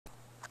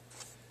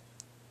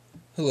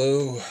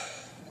Hello,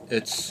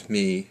 it's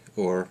me,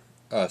 or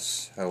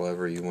us,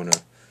 however you want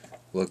to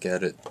look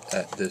at it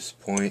at this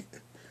point.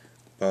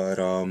 But,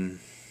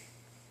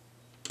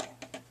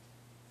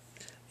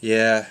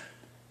 yeah,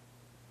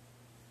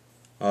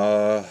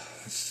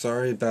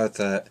 sorry about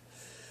that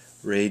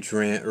rage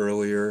rant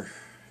earlier.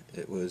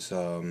 It was,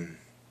 kind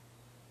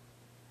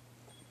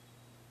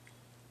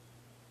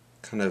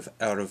of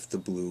out of the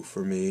blue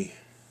for me.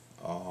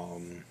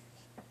 Um,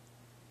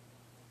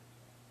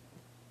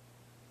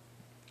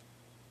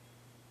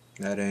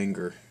 that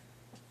anger,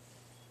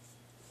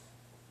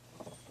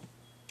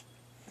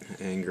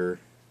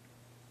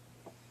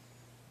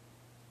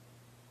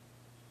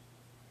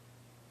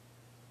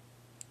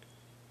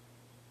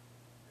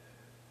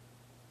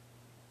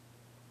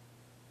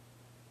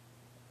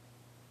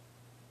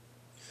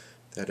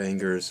 that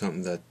anger is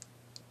something that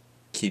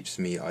keeps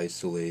me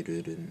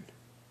isolated and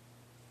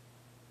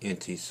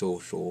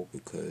antisocial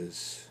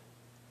because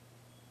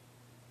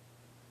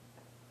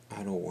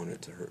I don't want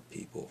it to hurt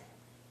people.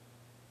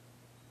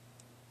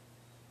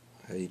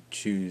 I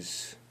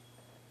choose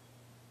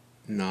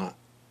not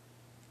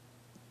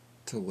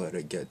to let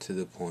it get to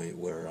the point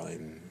where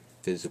I'm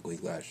physically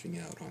lashing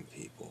out on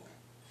people.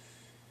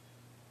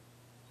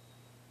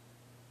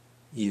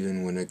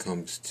 Even when it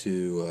comes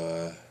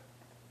to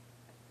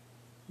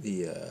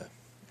the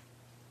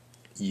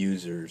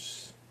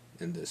users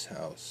in this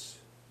house.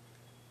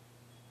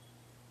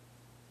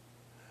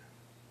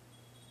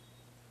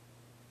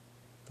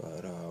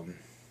 But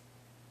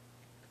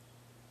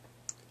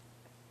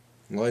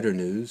lighter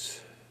news,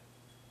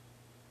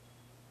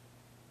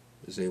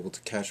 was able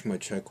to cash my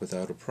check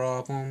without a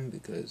problem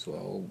because,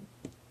 well,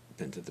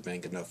 been to the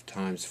bank enough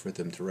times for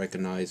them to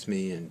recognize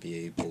me and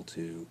be able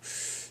to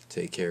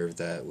take care of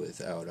that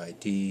without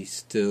ID.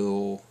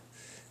 Still,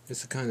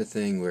 it's the kind of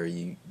thing where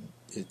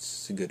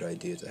it's a good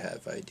idea to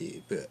have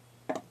ID, but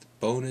the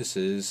bonus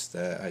is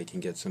that I can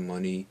get some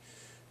money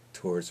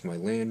towards my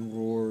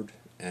landlord,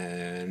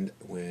 and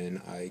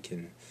when I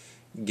can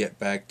get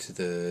back to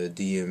the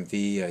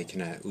DMV, I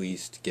can at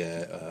least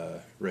get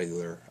a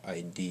regular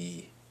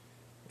ID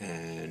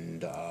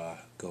and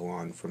go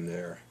on from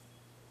there.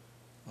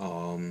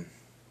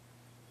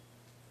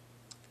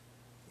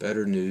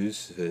 Better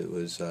news, it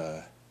was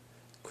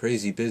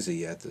crazy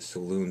busy at the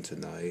saloon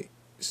tonight,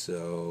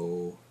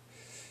 so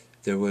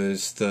there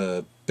was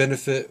the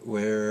benefit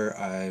where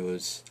I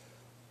was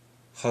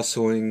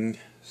hustling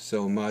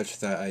so much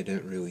that I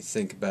didn't really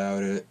think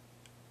about it,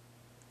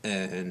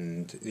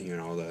 and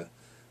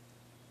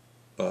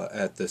but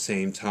at the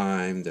same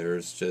time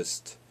there's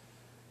just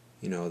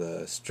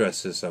the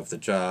stresses of the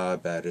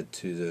job added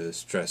to the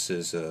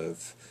stresses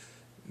of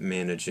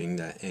managing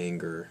that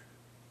anger.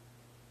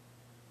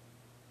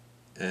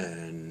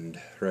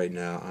 And right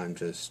now I'm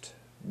just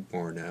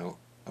worn out.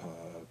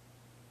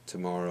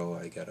 Tomorrow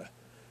I got a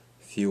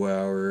few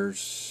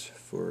hours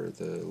for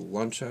the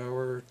lunch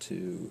hour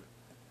and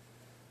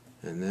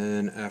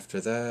then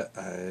after that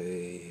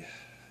I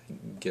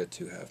get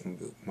to have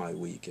my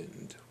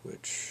weekend,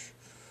 which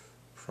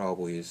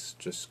probably is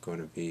just going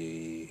to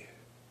be,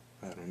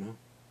 I don't know.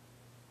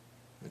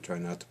 I try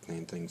not to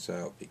plan things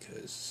out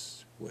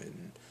because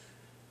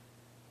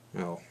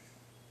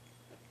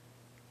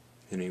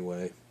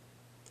anyway,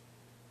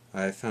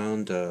 I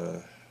found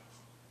a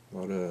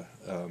lot of,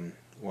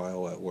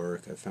 while at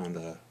work, I found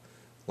a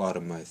lot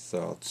of my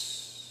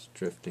thoughts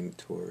drifting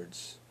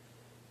towards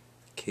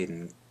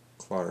Caden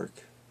Clark,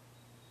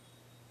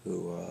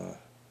 who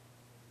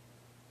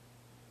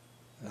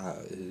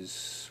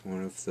is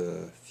one of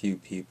the few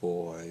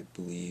people I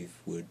believe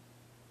would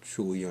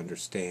truly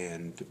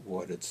understand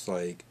what it's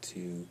like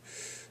to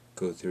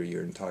go through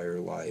your entire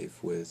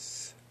life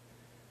with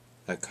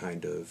that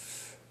kind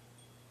of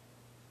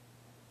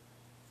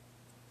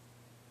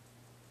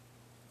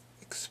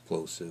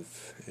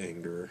explosive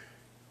anger.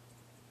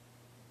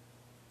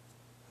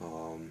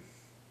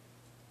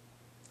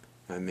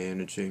 I'm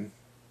managing,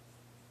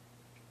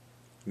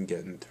 I'm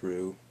getting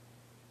through,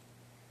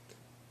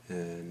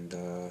 and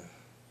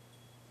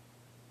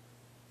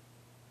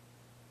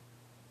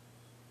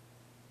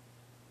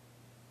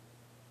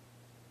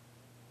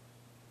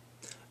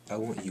I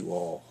want you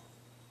all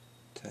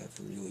to have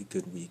a really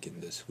good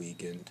weekend this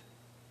weekend.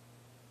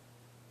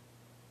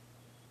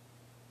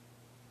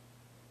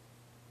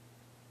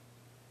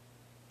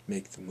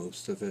 Make the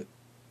most of it.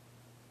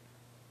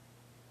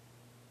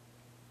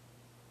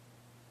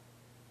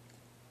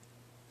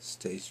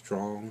 Stay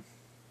strong,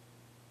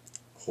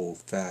 hold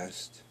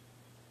fast,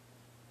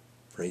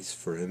 brace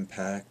for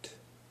impact,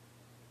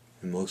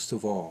 and most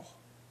of all,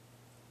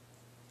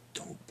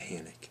 don't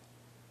panic.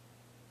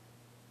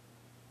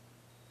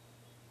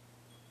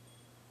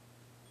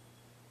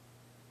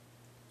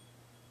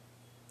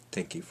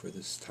 Thank you for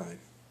this time.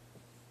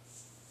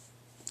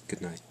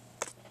 Good night.